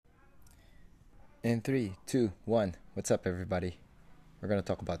In three, two, one. What's up, everybody? We're gonna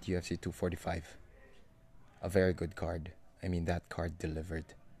talk about UFC 245. A very good card. I mean, that card delivered.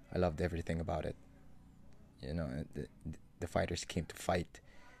 I loved everything about it. You know, the fighters came to fight.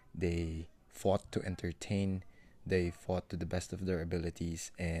 They fought to entertain. They fought to the best of their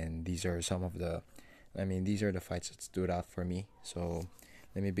abilities, and these are some of the. I mean, these are the fights that stood out for me. So,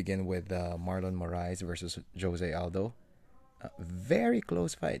 let me begin with Marlon Moraes versus Jose Aldo. Very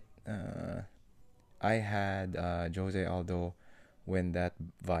close fight. I had Jose Aldo win that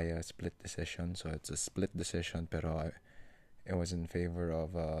via split decision. So it's a split decision, pero it was in favor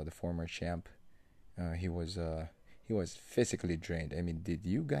of the former champ. He was physically drained. I mean, did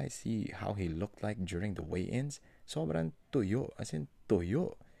you guys see how he looked like during the weigh-ins? Sobrang tuyo, as in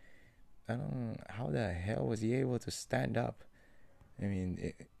tuyo. I don't how the hell was he able to stand up? I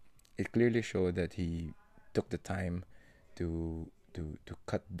mean, it clearly showed that he took the time to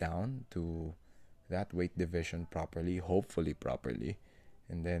cut down to that weight division properly, hopefully properly,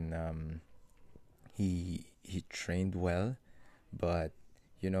 and then he trained well, but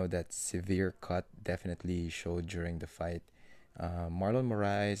that severe cut definitely showed during the fight. Marlon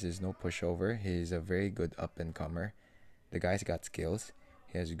Moraes is no pushover. He's a very good up and comer. The guy's got skills.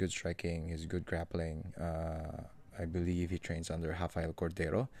 He has good striking. He has good grappling. I believe he trains under Rafael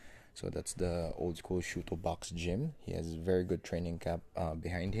Cordero. So that's the old school Shuto Box gym. He has very good training camp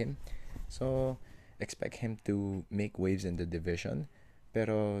behind him. So expect him to make waves in the division.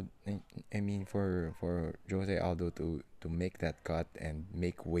 Pero I mean for Jose Aldo to make that cut and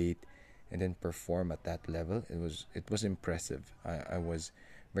make weight and then perform at that level, it was impressive. I was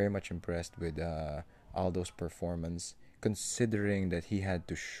very much impressed with Aldo's performance, considering that he had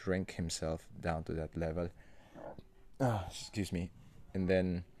to shrink himself down to that level. Excuse me. And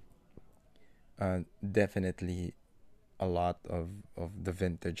then definitely a lot of the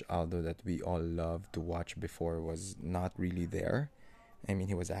vintage Aldo that we all loved to watch before was not really there. I mean,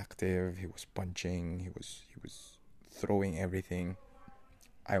 he was active, he was punching, he was throwing everything.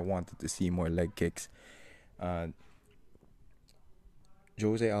 I wanted to see more leg kicks. Uh,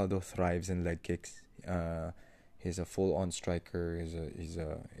 Jose Aldo thrives in leg kicks. He's a full-on striker.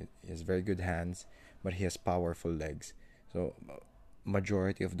 He has very good hands, but he has powerful legs. So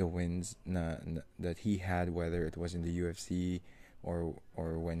majority of the wins that he had, whether it was in the UFC or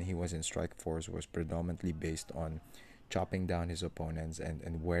when he was in Strikeforce, was predominantly based on chopping down his opponents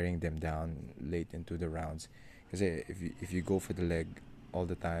and wearing them down late into the rounds. Because if you go for the leg all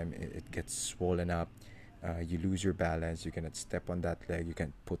the time, it gets swollen up. You lose your balance. You cannot step on that leg. You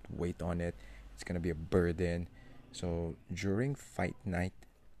can put weight on it. It's gonna be a burden. So during fight night,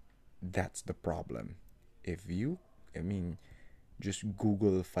 that's the problem. If you, I mean, just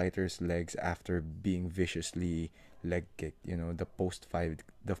Google fighters' legs after being viciously leg kicked. The post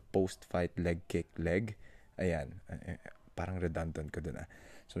fight leg kick leg. Ayan, parang redundant ko dun ah.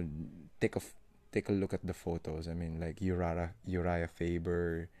 So take a take a look at the photos. I mean, like Uriah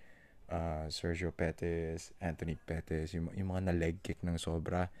Faber, Sergio Pettis, Anthony Pettis, yung mga na leg kick ng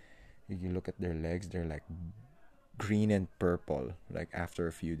sobra. You look at their legs, they're like green and purple, like after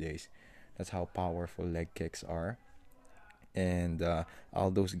a few days. That's how powerful leg kicks are. And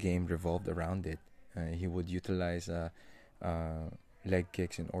Aldo's game revolved around it. He would utilize leg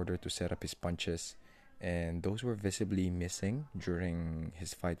kicks in order to set up his punches, and those were visibly missing during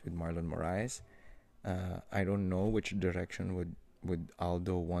his fight with Marlon Moraes. I don't know which direction would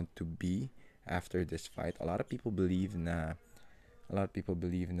Aldo want to be after this fight. A lot of people believe na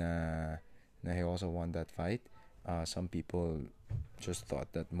he also won that fight. Some people just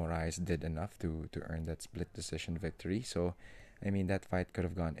thought that Moraes did enough to earn that split decision victory. So, I mean, that fight could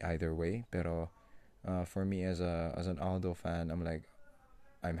have gone either way. Pero for me as an Aldo fan,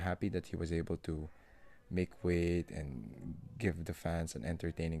 I'm happy that he was able to make weight and give the fans an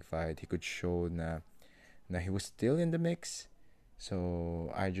entertaining fight. He could show na he was still in the mix.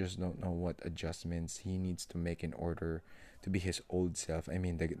 So I just don't know what adjustments he needs to make in order to be his old self. I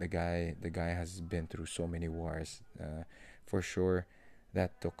mean, the guy has been through so many wars. For sure,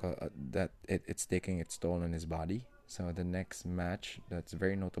 it's taking its toll on his body. So the next match that's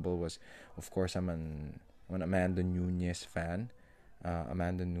very notable was, of course, I'm an Amanda Nunez fan.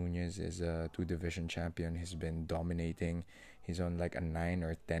 Amanda Nunez is a two division champion. He's been dominating. He's on like a 9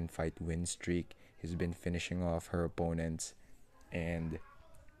 or 10 fight win streak. He's been finishing off her opponents, and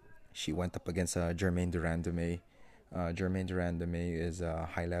she went up against Jermaine Durandame. Jermaine Durandame is a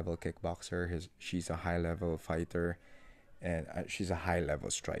high level kickboxer. She's a high level fighter, and she's a high level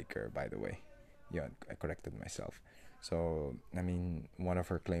striker, by the way. Yeah, I corrected myself. So, I mean, one of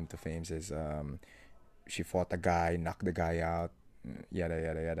her claim to fame is she fought a guy, knocked the guy out, yada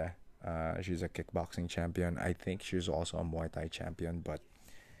yada yada. She's a kickboxing champion. I think she's also a Muay Thai champion, but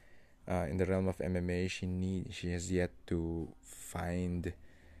in the realm of MMA, she has yet to find,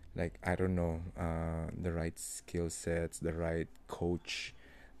 like, I don't know, the right skill sets, the right coach,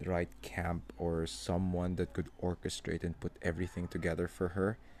 the right camp, or someone that could orchestrate and put everything together for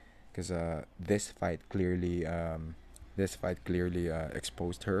her. Because this fight clearly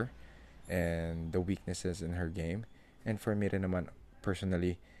exposed her and the weaknesses in her game. And for me rin naman,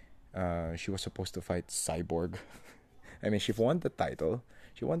 personally, she was supposed to fight Cyborg. I mean, she won the title.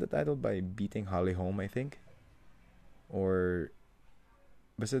 She won the title by beating Holly Holm, I think. Or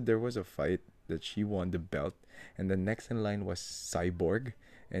but there was a fight that she won the belt, and the next in line was Cyborg,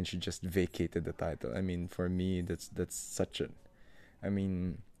 and she just vacated the title. I mean, for me, that's such a. I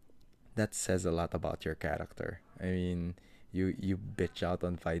mean, that says a lot about your character. I mean, you bitch out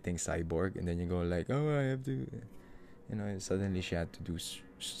on fighting Cyborg, and then you go like, oh, I have to, suddenly she had to do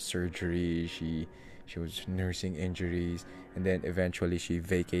surgery. She was nursing injuries, and then eventually she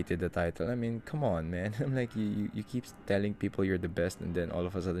vacated the title. I mean, come on, man. I'm like, you keep telling people you're the best, and then all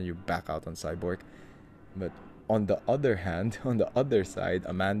of a sudden you back out on Cyborg. But on the other hand, on the other side,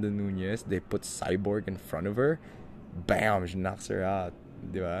 Amanda Nunez, they put Cyborg in front of her. Bam, she knocks her out.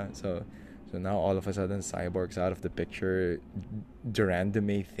 Diba? So now all of a sudden Cyborg's out of the picture. Duranda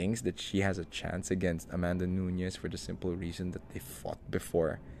May thinks that she has a chance against Amanda Nunez for the simple reason that they fought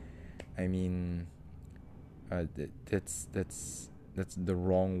before. I mean, that's the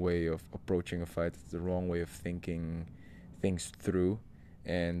wrong way of approaching a fight. It's the wrong way of thinking things through,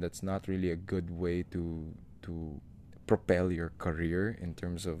 and that's not really a good way to propel your career in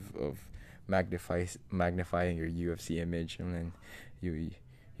terms of magnifying your UFC image. And then you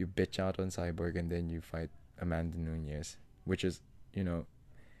you bitch out on Cyborg and then you fight Amanda Nunez, which is, you know,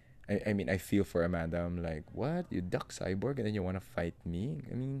 I mean, I feel for Amanda. I'm like, what? You duck Cyborg and then you want to fight me?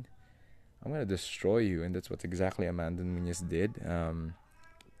 I mean, I'm gonna destroy you, and that's what exactly Amanda Nunez did.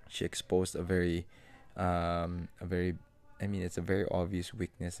 She exposed a very, I mean, it's a very obvious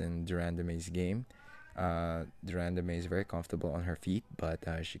weakness in Duranda May's game. Duranda May is very comfortable on her feet, but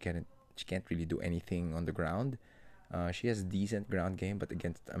she can't really do anything on the ground. She has decent ground game, but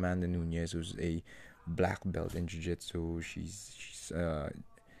against Amanda Nunez, who's a black belt in jiu-jitsu, she's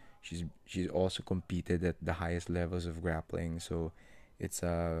also competed at the highest levels of grappling. So it's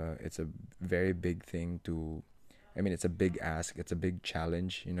a very big thing to. I mean, it's a big ask. It's a big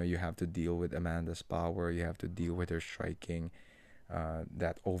challenge. You know, you have to deal with Amanda's power. You have to deal with her striking.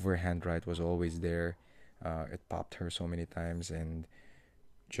 That overhand right was always there. It popped her so many times, and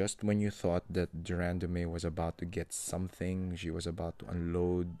just when you thought that Durand May was about to get something, she was about to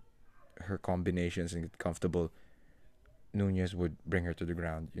unload her combinations and get comfortable, Nunez would bring her to the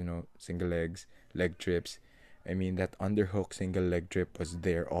ground. You know, single legs, leg trips. I mean, that underhook single leg trip was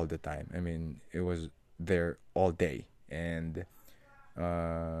there all the time. I mean, it was there all day, and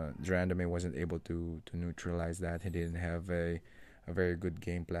Durandame wasn't able to neutralize that. He didn't have a very good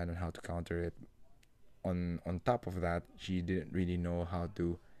game plan on how to counter it. On top of that, she didn't really know how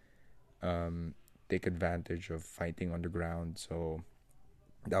to um, take advantage of fighting on the ground. So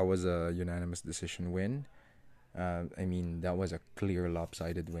that was a unanimous decision win. I mean, that was a clear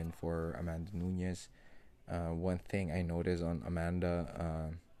lopsided win for Amanda Nunez. One thing I noticed on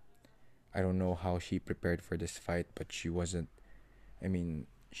Amanda, I don't know how she prepared for this fight, but she wasn't. I mean,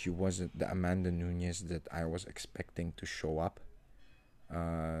 she wasn't the Amanda Nunez that I was expecting to show up.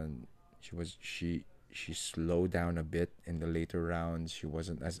 Uh, she was she slowed down a bit in the later rounds. She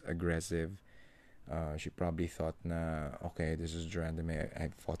wasn't as aggressive. She probably thought, nah, okay, this is Duranda May. I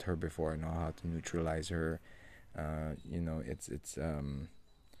fought her before. I know how to neutralize her. It's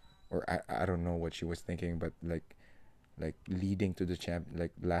or I don't know what she was thinking, but like leading to the champ,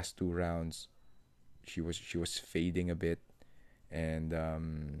 like last two rounds, she was fading a bit, and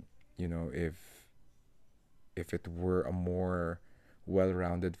if it were a more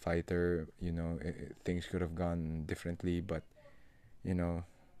well-rounded fighter, things could have gone differently. But you know,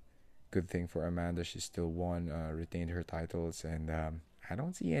 good thing for Amanda, she still won, retained her titles, and I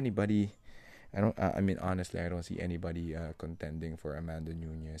don't see anybody. I don't. I mean, honestly, I don't see anybody contending for Amanda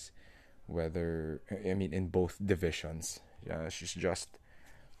Nunez. Whether I mean in both divisions, yeah, she's just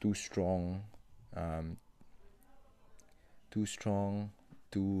too strong, um, too strong,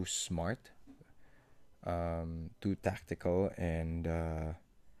 too smart, too tactical, and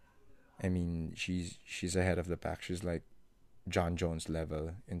I mean, she's ahead of the pack. She's like John Jones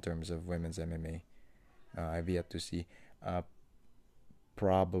level in terms of women's MMA. I've yet to see. Uh,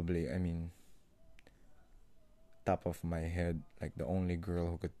 Probably, I mean, top of my head, like the only girl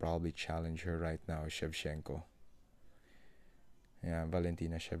who could probably challenge her right now is Shevchenko. Yeah,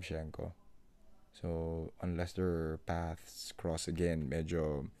 Valentina Shevchenko. So unless their paths cross again,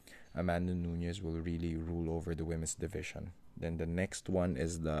 medyo Amanda Nunez will really rule over the women's division. Then the next one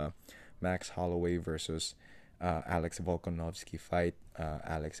is the Max Holloway versus Alex Volkanovski fight.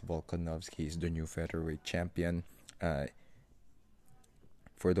 Alex Volkanovski is the new featherweight champion. Uh,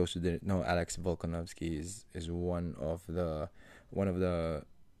 for those who didn't know, Alex Volkanovski is one of the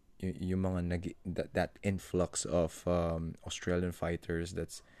yung mga that influx of Australian fighters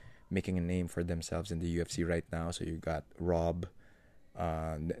that's making a name for themselves in the UFC right now. So you got Rob,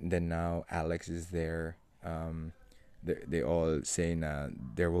 then now Alex is there. They all saying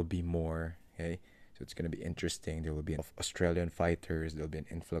there will be more. Okay, so it's gonna be interesting. There will be an of Australian fighters. There'll be an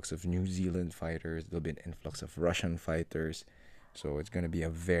influx of New Zealand fighters. There'll be an influx of Russian fighters. So it's gonna be a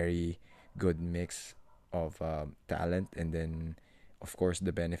very good mix of talent, and then of course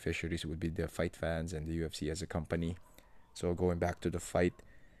the beneficiaries would be the fight fans and the UFC as a company. So going back to the fight,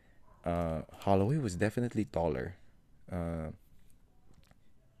 Holloway was definitely taller. Uh,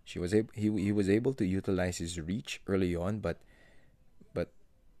 he was able to utilize his reach early on, but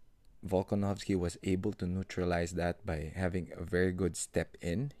Volkanovski was able to neutralize that by having a very good step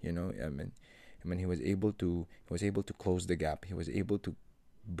in. I mean, he was able to close the gap. He was able to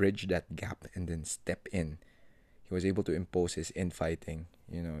bridge that gap and then step in. He was able to impose his infighting.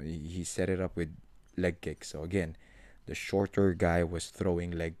 He set it up with leg kicks. So again, the shorter guy was throwing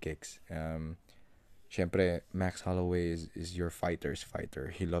leg kicks. Syempre, Max Holloway is your fighter's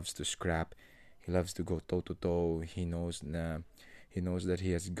fighter. He loves to scrap. He loves to go toe to toe. He knows that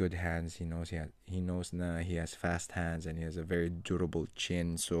he has good hands. He knows na he has fast hands and he has a very durable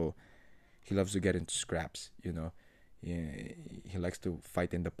chin. So he loves to get into scraps. He likes to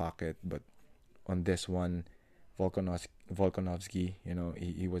fight in the pocket, but on this one, Volkanovski,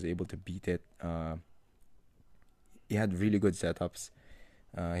 he was able to beat it. He had really good setups.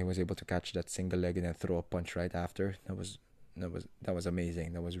 He was able to catch that single leg and then throw a punch right after. That was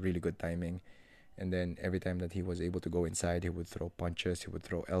amazing. That was really good timing. And then every time that he was able to go inside, he would throw punches. He would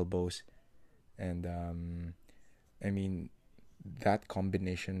throw elbows, and I mean, that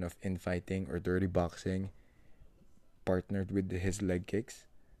combination of infighting or dirty boxing partnered with his leg kicks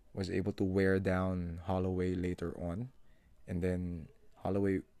was able to wear down Holloway later on. And then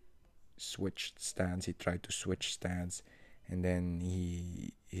Holloway switched stance. He tried to switch stance, and then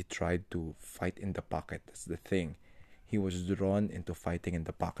he tried to fight in the pocket. That's the thing. He was drawn into fighting in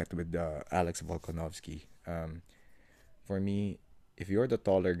the pocket with Alex Volkanovski. For me, if you're the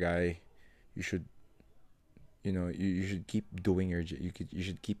taller guy, you should you should keep doing you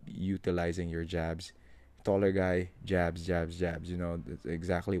should keep utilizing your jabs. Taller guy, jabs, jabs, jabs. That's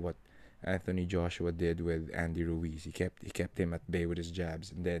exactly what Anthony Joshua did with Andy Ruiz. He kept him at bay with his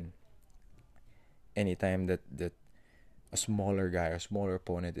jabs, and then anytime that a smaller guy, a smaller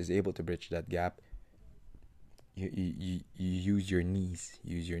opponent is able to bridge that gap, you use your knees.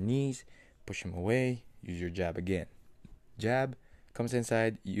 Use your knees, push him away, use your jab again. Jab, comes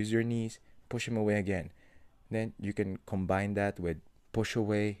inside, use your knees, push him away again. Then you can combine that with push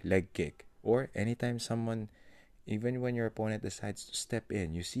away, leg kick. Or anytime someone, even when your opponent decides to step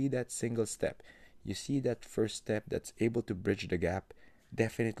in, you see that single step, you see that first step that's able to bridge the gap,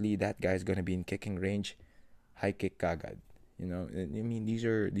 definitely that guy's gonna be in kicking range, high kick kagad. I mean, these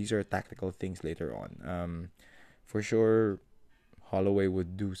are tactical things later on. For sure, Holloway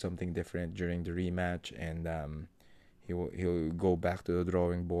would do something different during the rematch, and he'll go back to the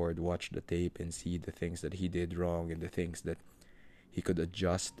drawing board, watch the tape, and see the things that he did wrong and the things that he could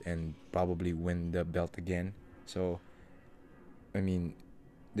adjust and probably win the belt again. So, I mean,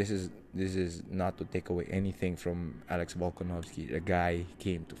 this is not to take away anything from Alex Volkanovski. The guy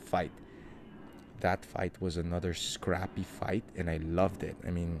came to fight. That fight was another scrappy fight, and I loved it.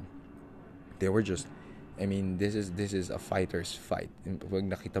 I mean, they were just this is a fighter's fight. And pag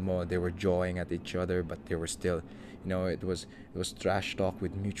nakita mo, they were jawing at each other, but they were still, it was trash talk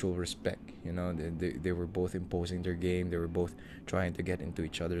with mutual respect. They were both imposing their game. They were both trying to get into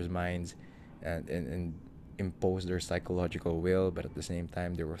each other's minds, and impose their psychological will. But at the same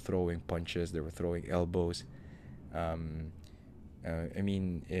time, they were throwing punches. They were throwing elbows. Um, I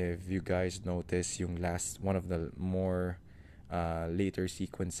mean, if you guys notice, yung last one of the more later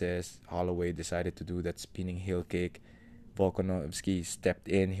sequences, Holloway decided to do that spinning heel kick. Volkanovski stepped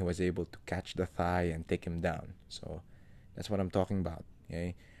in. He was able to catch the thigh and take him down. So that's what I'm talking about.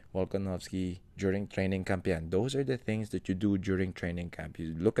 Okay, Volkanovski during training camp. Yeah, those are the things that you do during training camp.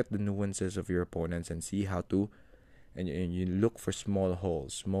 You look at the nuances of your opponents and see how to, and you look for small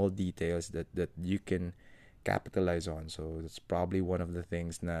holes, small details that you can capitalize on. So that's probably one of the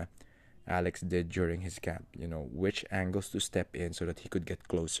things na Alex did during his camp. You know, which angles to step in so that he could get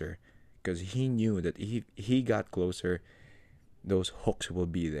closer. Because he knew that if he got closer, those hooks will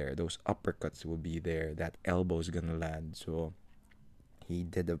be there, those uppercuts will be there, that elbow is gonna land. So he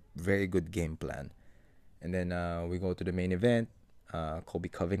did a very good game plan. And then we go to the main event, Colby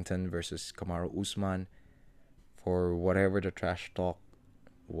Covington versus Kamaru Usman. For whatever the trash talk,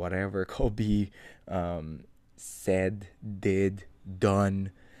 whatever Colby said, did,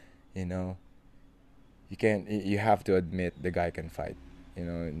 done, you know, you can you have to admit the guy can fight. You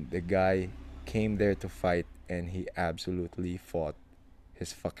know, the guy came there to fight, and he absolutely fought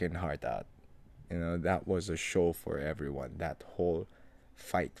his fucking heart out. You know, that was a show for everyone. That whole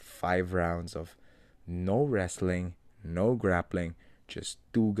fight, 5 rounds of no wrestling, no grappling, just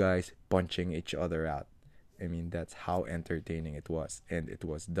two guys punching each other out. I mean, that's how entertaining it was. And it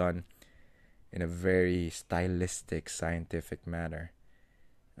was done in a very stylistic, scientific manner.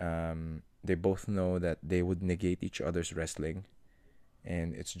 They both know that they would negate each other's wrestling.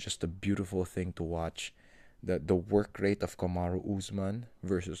 And it's just a beautiful thing to watch. The work rate of Kamaru Usman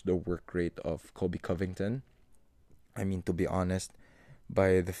versus the work rate of Colby Covington. I mean, to be honest,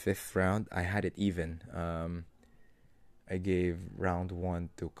 by the fifth round, I had it even. I gave round one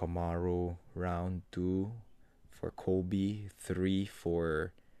to Kamaru, round two for Colby, three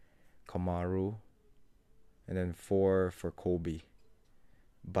for Kamaru, and then four for Colby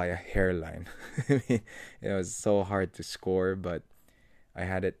by a hairline. I mean, it was so hard to score, but I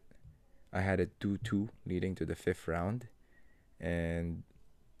had it. I had it 2-2 leading to the fifth round, and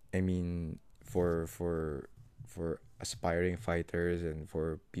I mean, for aspiring fighters and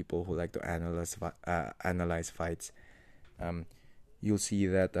for people who like to analyze fights, um, you'll see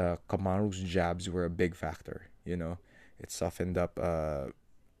that Kamaru's jabs were a big factor. You know, it softened up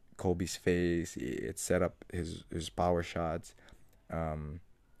Kobe's face. It set up his power shots. Um,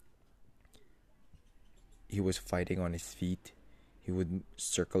 he was fighting on his feet. He would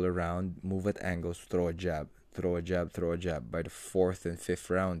circle around, move at angles, throw a jab, throw a jab, throw a jab. By the fourth and fifth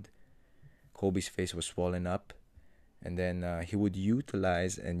round, Kobe's face was swollen up, and then he would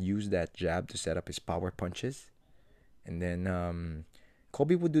utilize and use that jab to set up his power punches. And then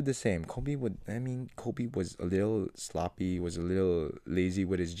Kobe would do the same. Kobe was a little sloppy, was a little lazy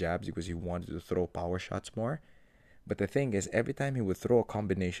with his jabs because he wanted to throw power shots more. But the thing is, every time he would throw a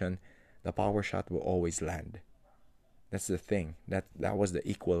combination, the power shot will always land. That's the thing. That was the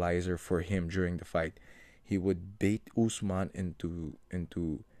equalizer for him during the fight. He would bait Usman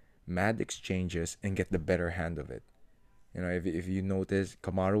into mad exchanges and get the better hand of it. You know, if you notice,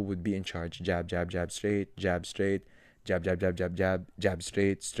 Kamaru would be in charge. Jab, jab, jab, straight, jab, straight, jab, jab, jab, jab, jab, jab,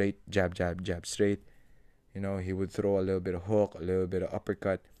 straight, straight, jab, jab, jab, straight. You know, he would throw a little bit of hook, a little bit of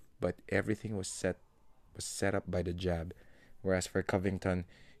uppercut, but everything was set up by the jab. Whereas for Covington,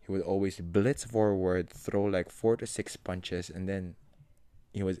 he would always blitz forward, throw like 4 to 6 punches, and then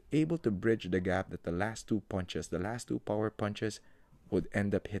he was able to bridge the gap that the last two punches, the last two power punches, would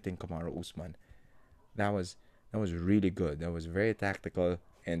end up hitting Kamaru Usman. That was that was really good. That was very tactical,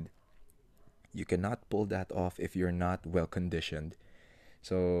 and you cannot pull that off if you're not well conditioned.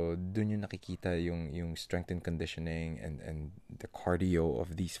 So dun yung nakikita yung strength and conditioning and the cardio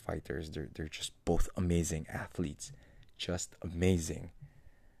of these fighters. They're just both amazing athletes, just amazing.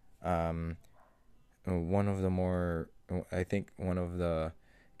 Um, one of the more I think one of the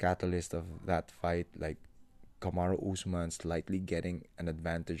catalyst of that fight, like Kamaru Usman slightly getting an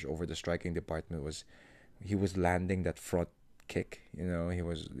advantage over the striking department, was he was landing that front kick. You know, he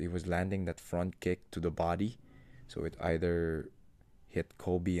was landing that front kick to the body, so it either hit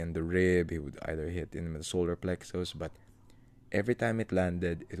Kobe in the rib, he would either hit him in the solar plexus, but every time it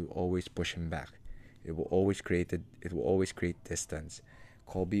landed, it will always push him back. It will always create distance.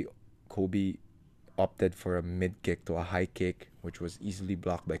 Kobe Kobe opted for a mid kick to a high kick, which was easily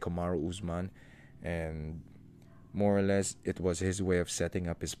blocked by Kamaru Usman, and more or less it was his way of setting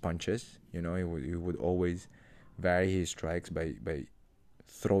up his punches. You know, he would always vary his strikes by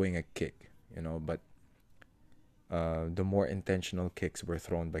throwing a kick. You know, but the more intentional kicks were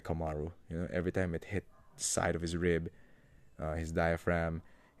thrown by Kamaru. You know, every time it hit the side of his rib, his diaphragm,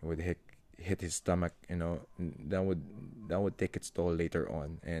 it would hit his stomach. You know, that would take its toll later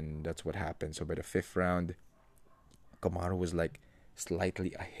on, and that's what happened. So by the fifth round, Kamaru was like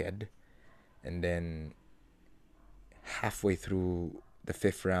slightly ahead, and then halfway through the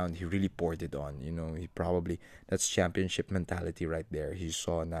fifth round, he really poured it on. You know, he probably that's championship mentality right there. He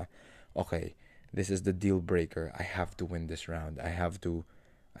saw na, okay, this is the deal breaker. I have to win this round. I have to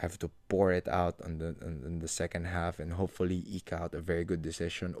pour it out on the second half and hopefully eke out a very good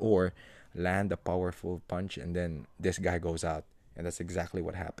decision or land a powerful punch, and then this guy goes out. And that's exactly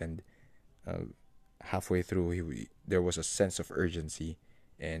what happened. halfway through, there was a sense of urgency,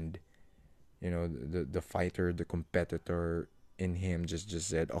 and the fighter, the competitor in him just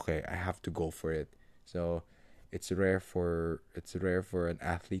said, okay, I have to go for it. So it's rare for an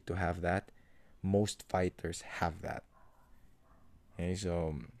athlete to have that. Most fighters have that. Okay,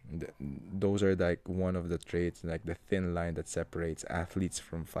 so those are like one of the traits, like the thin line that separates athletes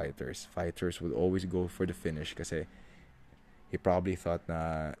from fighters. Fighters would always go for the finish because he probably thought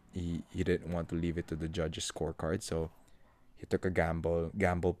he didn't want to leave it to the judge's scorecard, so he took a gamble.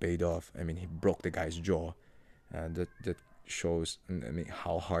 Gamble paid off. I mean, he broke the guy's jaw. That shows, I mean,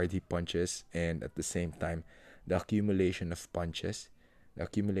 how hard he punches, and at the same time, the accumulation of punches,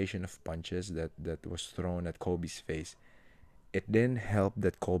 that was thrown at Kobe's face. It didn't help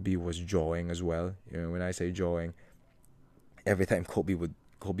that Kobe was jawing as well. When I say jawing, every time Kobe would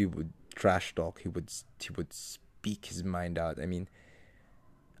trash talk, he would speak his mind out. I mean,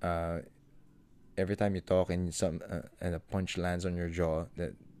 uh, every time you talk and and a punch lands on your jaw,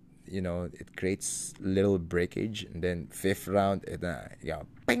 that it creates little breakage, and then fifth round, yeah,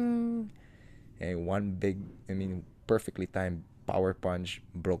 ping, and one big, I mean, perfectly timed power punch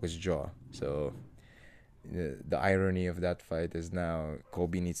broke his jaw. So the irony of that fight is now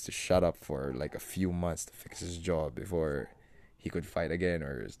Kobe needs to shut up for like a few months to fix his jaw before he could fight again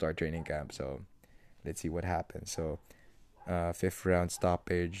or start training camp. So let's see what happens. So fifth round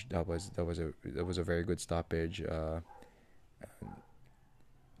stoppage. That was a very good stoppage.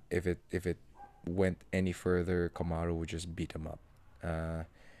 If it went any further, Kamaru would just beat him up. Uh,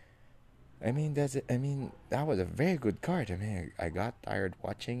 I mean, that's it. I mean, that was a very good card. I mean, I got tired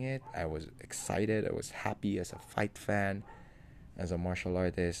watching it. I was excited. I was happy as a fight fan, as a martial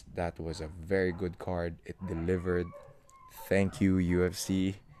artist. That was a very good card. It delivered. Thank you,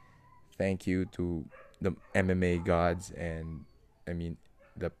 UFC. Thank you to the MMA gods, and I mean,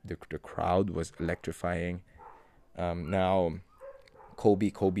 the crowd was electrifying. Now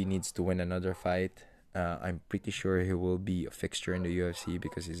Kobe needs to win another fight. I'm pretty sure he will be a fixture in the UFC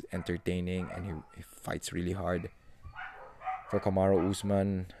because he's entertaining and he fights really hard. For Kamaru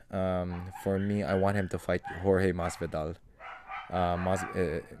Usman, for me, I want him to fight Jorge Masvidal.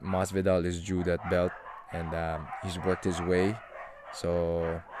 Masvidal is due that belt, and he's worked his way.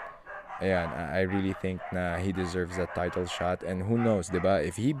 So yeah, I really think he deserves that title shot. And who knows, diba?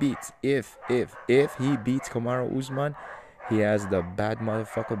 If he beats Kamaru Usman, he has the bad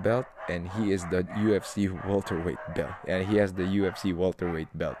motherfucker belt, and he is the UFC welterweight belt, and he has the UFC welterweight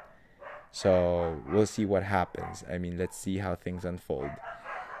belt. So we'll see what happens. I mean, let's see how things unfold,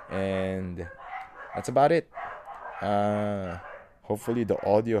 and that's about it. Uh, Hopefully the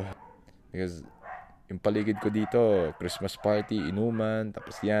audio, because yung paligid ko dito, Christmas party, inuman,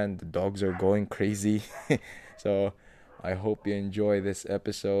 tapos yan, the dogs are going crazy. So, I hope you enjoy this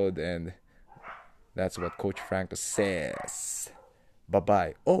episode, and that's what Coach Franco says.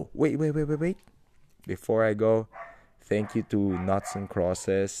 Bye-bye. Oh, wait. Before I go, thank you to Knots and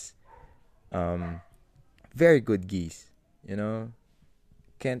Crosses. Um, Very good geese, you know?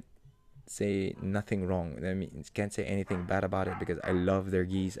 Can't say nothing wrong. I mean, can't say anything bad about it because I love their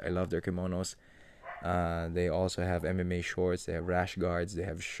geese. I love their kimonos. They also have MMA shorts. They have rash guards. They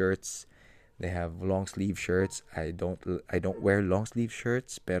have shirts. They have long sleeve shirts. I don't wear long sleeve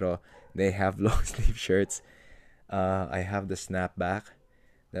shirts, pero they have long sleeve shirts. I have the snapback.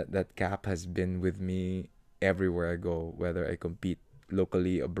 That cap has been with me everywhere I go, whether I compete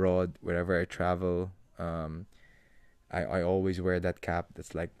locally, abroad, wherever I travel. I always wear that cap.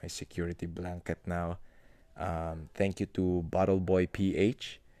 That's like my security blanket now. Thank you to Bottle Boy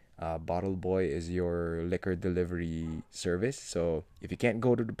PH. Bottle Boy is your liquor delivery service. So if you can't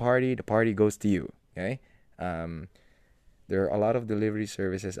go to the party goes to you. Okay. Um, there are a lot of delivery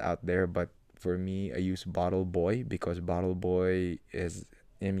services out there, but for me, I use Bottle Boy because Bottle Boy is,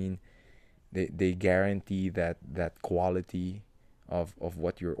 I mean, they guarantee that quality of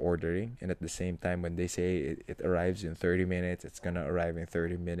what you're ordering, and at the same time, when they say it arrives in 30 minutes, it's gonna arrive in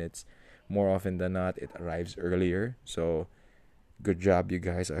 30 minutes. More often than not, it arrives earlier. So good job, you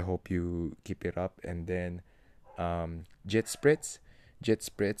guys. I hope you keep it up. And then Jet Spritz. Jet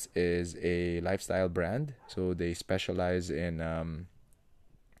Spritz is a lifestyle brand, so they specialize in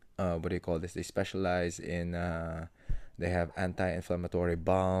what do you call this? They specialize in they have anti-inflammatory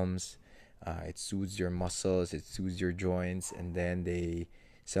balms. It soothes your muscles, it soothes your joints, and then they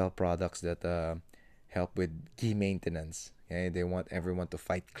sell products that help with key maintenance. Okay, they want everyone to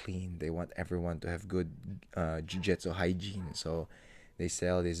fight clean. They want everyone to have good jiu-jitsu hygiene. So they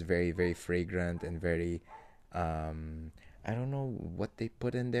sell this very very fragrant and very I don't know what they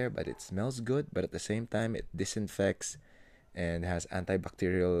put in there, but it smells good. But at the same time, it disinfects and has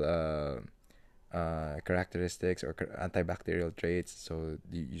antibacterial characteristics or antibacterial traits. So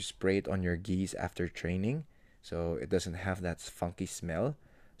you spray it on your geese after training, so it doesn't have that funky smell.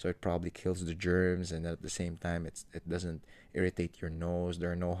 So it probably kills the germs, and at the same time, it doesn't irritate your nose.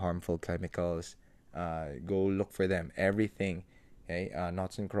 There are no harmful chemicals. Go look for them. Everything, okay?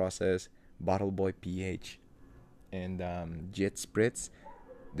 Knots and Crosses, Bottle Boy PH, and Jit Spritz.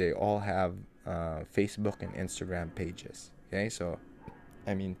 They all have Facebook and Instagram pages. Okay, so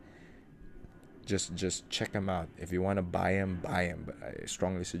I mean, just check them out. If you want to buy them, buy them. But I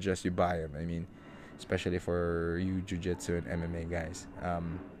strongly suggest you buy them. I mean, especially for you jiu-jitsu and MMA guys.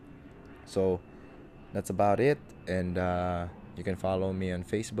 So that's about it. And you can follow me on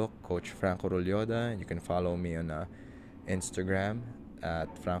Facebook, Coach Franco Rulyoda. You can follow me on Instagram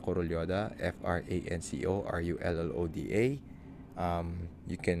at Franco Rulyoda, FrancoRulloda.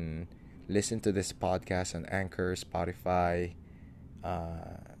 You can listen to this podcast on Anchor, Spotify,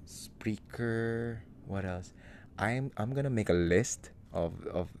 Spreaker. What else? I'm gonna make a list of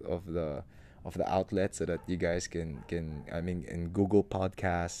the outlets so that you guys can I mean in Google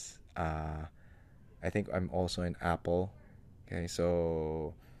Podcasts. I think I'm also in Apple. Okay,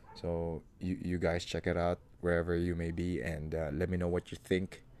 so you guys check it out wherever you may be, and let me know what you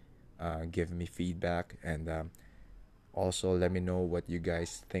think. Give me feedback, and also let me know what you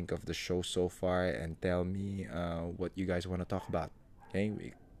guys think of the show so far, and tell me what you guys want to talk about. Okay,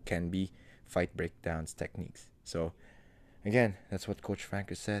 it can be fight breakdowns, techniques. So again, that's what Coach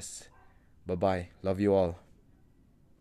Franco says. Bye bye. Love you all.